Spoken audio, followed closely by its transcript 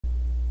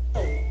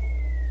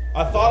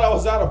I thought I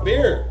was out of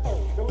beer,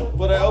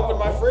 but I opened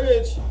my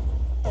fridge.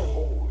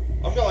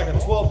 I've got like a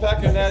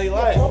 12-pack of Natty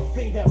Light.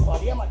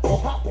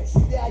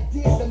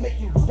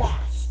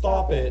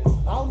 Stop it. I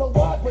don't know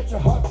why, but your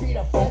heartbeat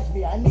offends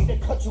me. I need to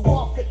cut you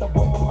off at the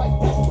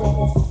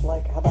windpipe.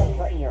 Like, how about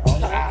cutting your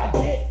own? I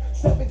did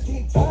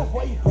 17 times.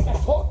 Why you think I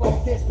talk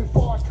like this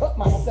before I cut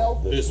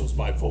myself? This was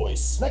my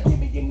voice. Now give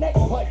me your neck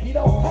pipe. You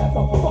don't have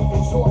no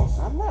fucking choice.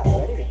 I'm not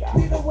ready to go.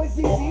 Neither was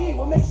Easy.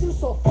 What makes you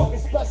so fucking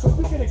special?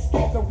 You can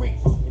escape the reef.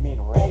 You mean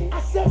rape?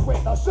 I said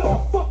rape. Now shut the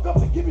fuck up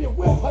and give me your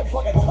windpipe so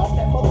I can cut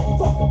that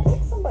motherfucker.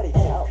 Pick somebody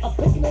else. I'm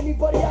picking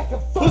anybody I can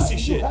find. Pussy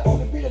shit. You happen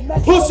to be the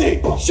next Pussy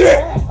motherfucker.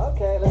 shit.